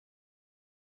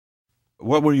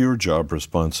What were your job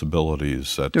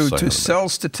responsibilities at To sell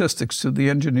statistics to the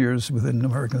engineers within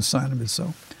American Scientific.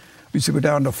 So we used to go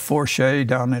down to Forchet,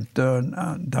 down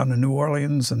in New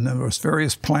Orleans, and there was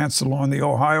various plants along the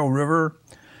Ohio River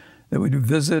that we would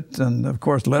visit, and of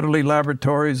course Lederle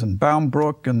Laboratories and Bound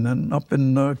Brook, and then up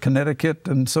in Connecticut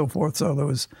and so forth. So there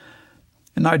was,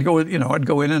 and I'd go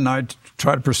in and I'd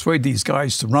try to persuade these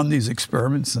guys to run these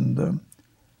experiments. And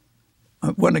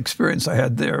one experience I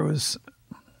had there was,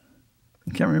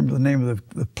 I can't remember the name of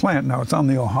the plant now. It's on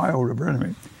the Ohio River.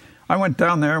 Anyway, I went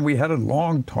down there and we had a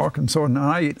long talk and so on.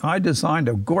 And I designed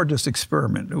a gorgeous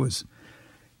experiment. It was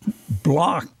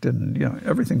blocked and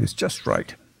everything was just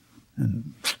right.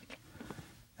 And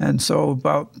so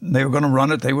they were going to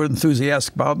run it. They were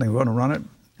enthusiastic about it. And they were going to run it.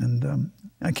 And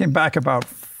I came back about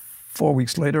 4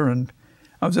 weeks later, and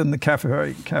I was in the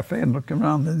cafe and looking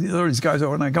around. And there were these guys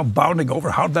over, and I go bounding over.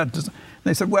 How'd that? And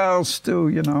they said, "Well, Stu,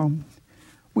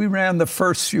 we ran the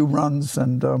first few runs,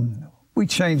 and we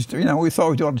changed. We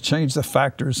thought we ought to change the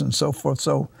factors and so forth.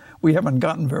 So we haven't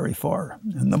gotten very far."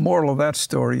 And the moral of that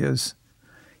story is,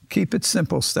 keep it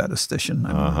simple, statistician.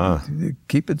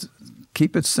 Keep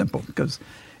it simple, because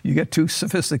you get too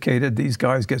sophisticated, these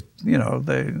guys get,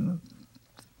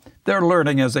 they're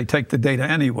learning as they take the data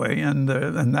anyway, and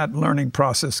that learning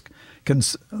process can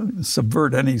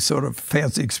subvert any sort of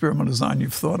fancy experimental design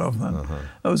you've thought of. And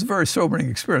that was a very sobering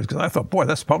experience, because I thought, boy,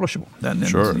 that's publishable.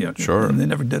 Sure. And they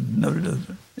never did it.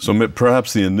 So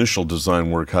perhaps the initial design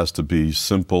work has to be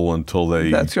simple until they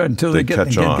That's right, until they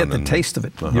get the taste of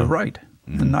it. You're right.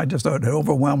 Mm-hmm. And I just thought it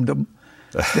overwhelmed them.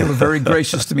 They were very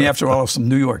gracious to me. After all, I was from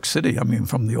New York City. I mean,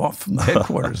 from the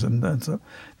headquarters, and so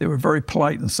they were very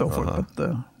polite and so forth.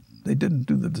 But they didn't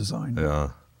do the design.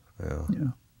 Yeah.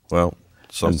 Well,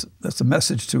 that's a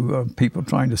message to people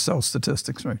trying to sell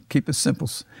statistics, right? Keep it simple.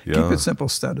 Yeah. Keep it simple,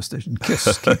 statistician.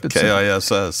 KISS. Keep it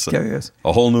KISS. simple. KISS.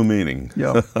 A whole new meaning.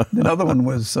 Yeah. Another one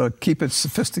was keep it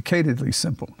sophisticatedly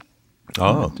simple.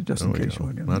 Just in case you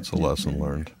want to. That's a lesson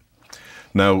learned.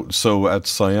 Now, so at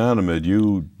Cyanamid,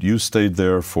 you stayed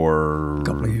there for a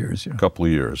couple of years. Yeah. A couple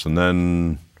of years, and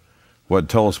then what?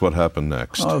 Tell us what happened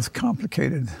next. Oh, it's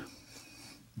complicated.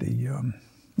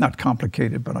 Not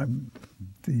complicated, but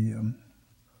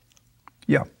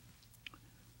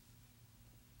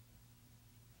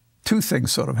two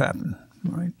things sort of happen,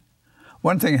 right?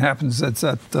 One thing happens is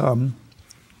that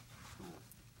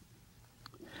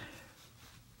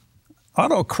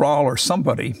Otto Kroll or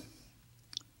somebody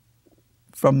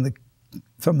from the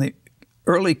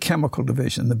early chemical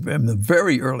division, the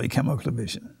very early chemical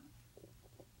division,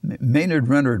 Maynard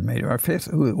Renard, I forget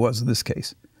who it was in this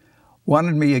case,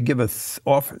 wanted me to give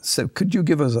said, could you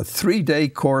give us a 3-day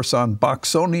course on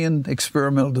Boxonian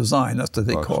experimental design? That's what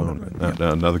they call it. Right?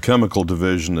 Now the chemical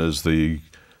division is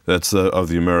of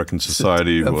the American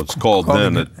Society. What's called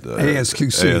then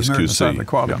ASQC, American Society for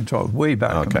Quality Control, way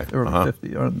back in the early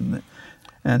 50s.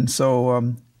 And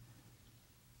so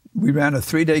we ran a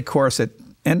 3-day course at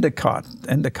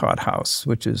Endicott House,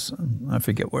 which is, I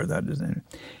forget where that is. And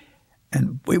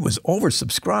it was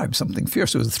oversubscribed, something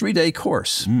fierce. It was a 3-day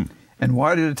course. And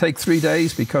why did it take 3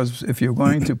 days? Because if you're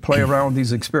going to play around with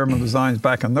these experimental designs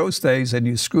back in those days and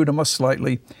you screwed them up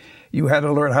slightly, you had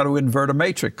to learn how to invert a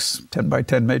matrix, 10 by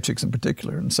 10 matrix in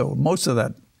particular. And so most of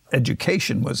that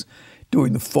education was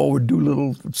doing the forward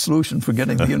Doolittle solution for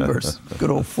getting the inverse.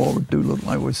 Good old forward Doolittle.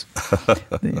 I always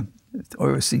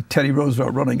see Teddy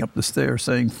Roosevelt running up the stairs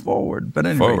saying forward. But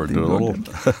anyway, forward Doolittle.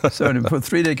 So anyway, for a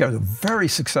 3-day course, it was a very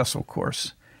successful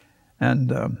course.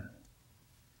 And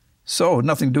so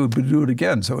nothing to do it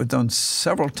again. So it was done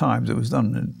several times. It was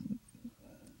done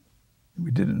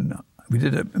we did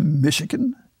it in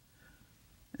Michigan,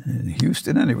 in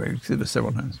Houston. Anyway, we did it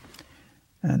several times.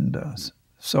 And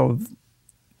so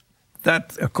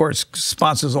that, of course,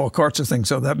 sponsors all sorts of things.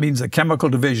 So that means the chemical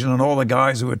division and all the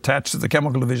guys who were attached to the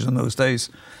chemical division in those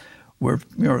days were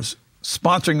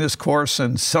sponsoring this course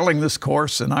and selling this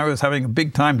course, and I was having a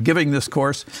big time giving this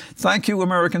course. Thank you,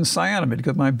 American Cyanamid,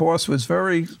 because my boss was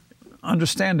very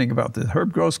understanding about this.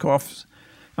 Herb Groskopf,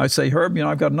 I'd say, Herb,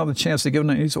 I've got another chance to give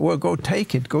it. He said, well, go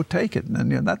take it.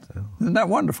 And isn't that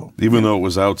wonderful? Even though it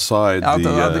was outside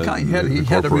he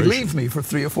had to relieve me for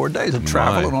 3 or 4 days of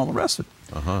travel and all the rest of it.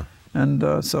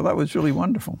 And so that was really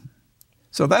wonderful.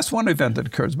 So that's one event that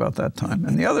occurs about that time.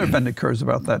 And the other event that occurs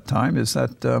about that time is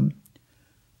that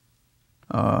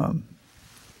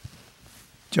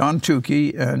John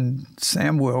Tukey and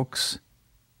Sam Wilkes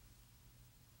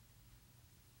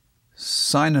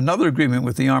signed another agreement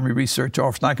with the Army Research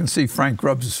Office, and I can see Frank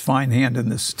Grubbs' fine hand in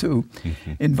this too,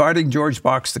 inviting George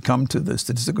Box to come to the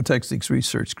Statistical Techniques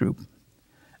Research Group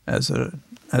as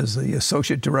as the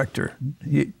associate director.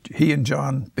 He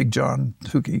and Big John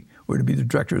Tukey, were to be the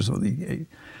directors of the.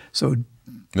 So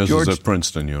this George, is at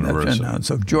Princeton University. And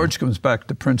so George comes back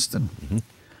to Princeton,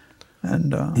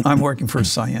 and I'm working for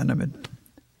Cyanamid,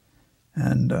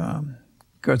 and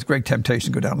it's a great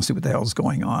temptation to go down and see what the hell's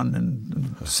going on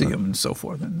and see him and so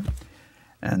forth.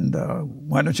 And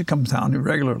why don't you come down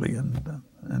regularly?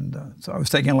 And so I was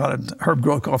taking a lot of Herb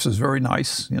Grokoff's is very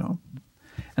nice, you know.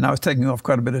 And I was taking off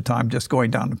quite a bit of time just going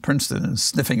down to Princeton and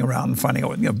sniffing around and finding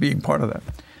out, you know, being part of that.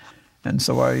 And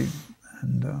so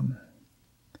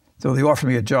so they offered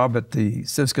me a job at the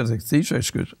Statistical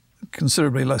Research Group,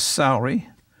 considerably less salary,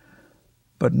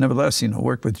 but nevertheless, you know,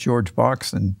 worked with George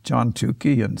Box and John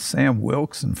Tukey and Sam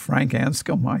Wilkes and Frank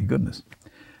Anscombe. My goodness.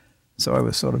 So I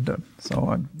was sort of done.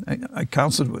 So I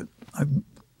counseled with, I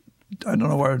don't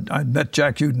know where, I'd met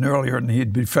Jack Uden earlier and he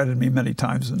had befriended me many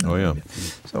times. Oh, yeah.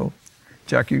 So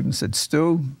Jack Uden said,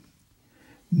 Stu,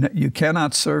 you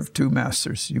cannot serve two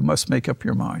masters. You must make up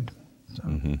your mind.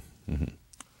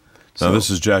 So, now, this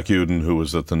is Jack Uden, who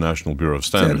was at the National Bureau of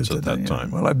Standards at that time.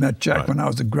 Well, I met Jack when I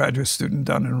was a graduate student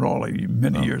down in Raleigh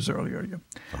many years earlier.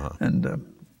 And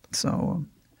so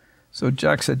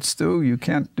Jack said, Stu, you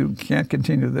can't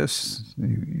continue this.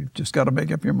 You've just got to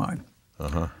make up your mind.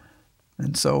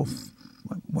 And so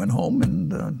I went home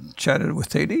and chatted with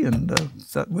Tatey, and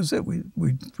that was it. We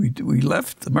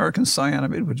left American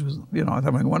Cyanamid, which was, you know, I was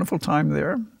having a wonderful time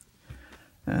there,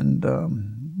 and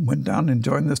went down and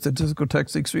joined the Statistical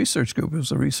Techniques Research Group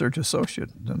as a research associate.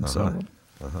 And so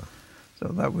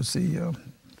that was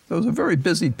those are very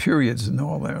busy periods and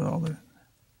all there.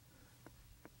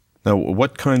 Now,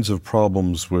 what kinds of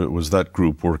problems was that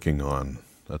group working on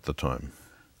at the time?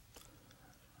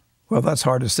 Well, that's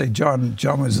hard to say. John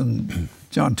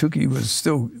Tukey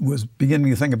was beginning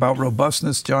to think about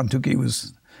robustness. John Tukey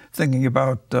was thinking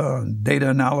about data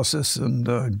analysis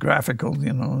and graphical,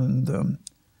 you know, and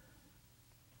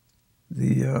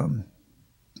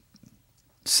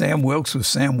Sam Wilkes was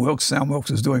Sam Wilkes. Sam Wilkes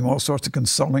was doing all sorts of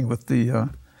consulting with the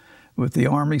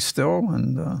Army still.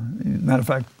 And matter of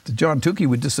fact, John Tukey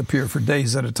would disappear for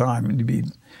days at a time, and he'd be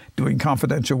doing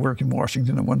confidential work in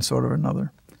Washington of one sort or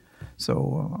another.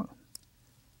 So,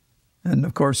 and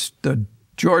of course,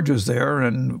 George was there,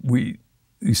 and we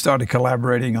started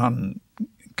collaborating on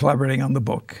the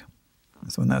book.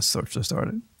 That's when that sort of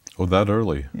started. Oh, that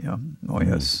early? Yeah. Oh,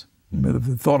 yes.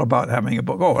 The thought about having a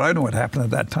book. Oh, I know what happened at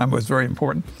that time was very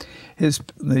important.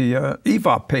 The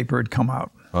EVOP paper had come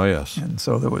out. Oh, yes. And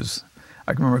so there was,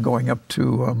 I can remember going up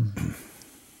to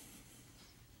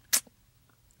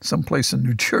someplace in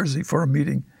New Jersey for a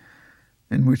meeting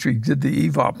in which we did the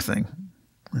EVOP thing.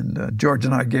 And George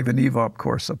and I gave an EVOP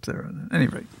course up there. At any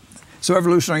rate, so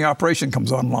evolutionary operation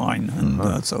comes online.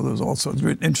 And so there was also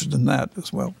great interest in that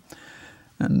as well.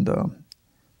 And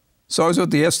so I was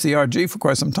with the STRG for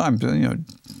quite some time. You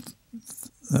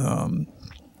know,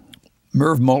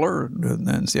 Merv Muller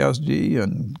and CSG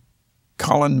and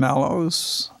Colin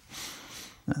Mallows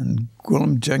and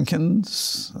Gwilym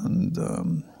Jenkins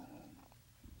and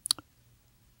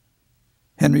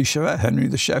Henry Chaffee.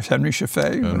 Henry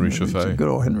Chaffee. Good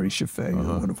old Henry Chaffee, a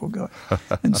wonderful guy.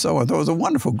 And so it was a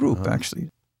wonderful group, actually.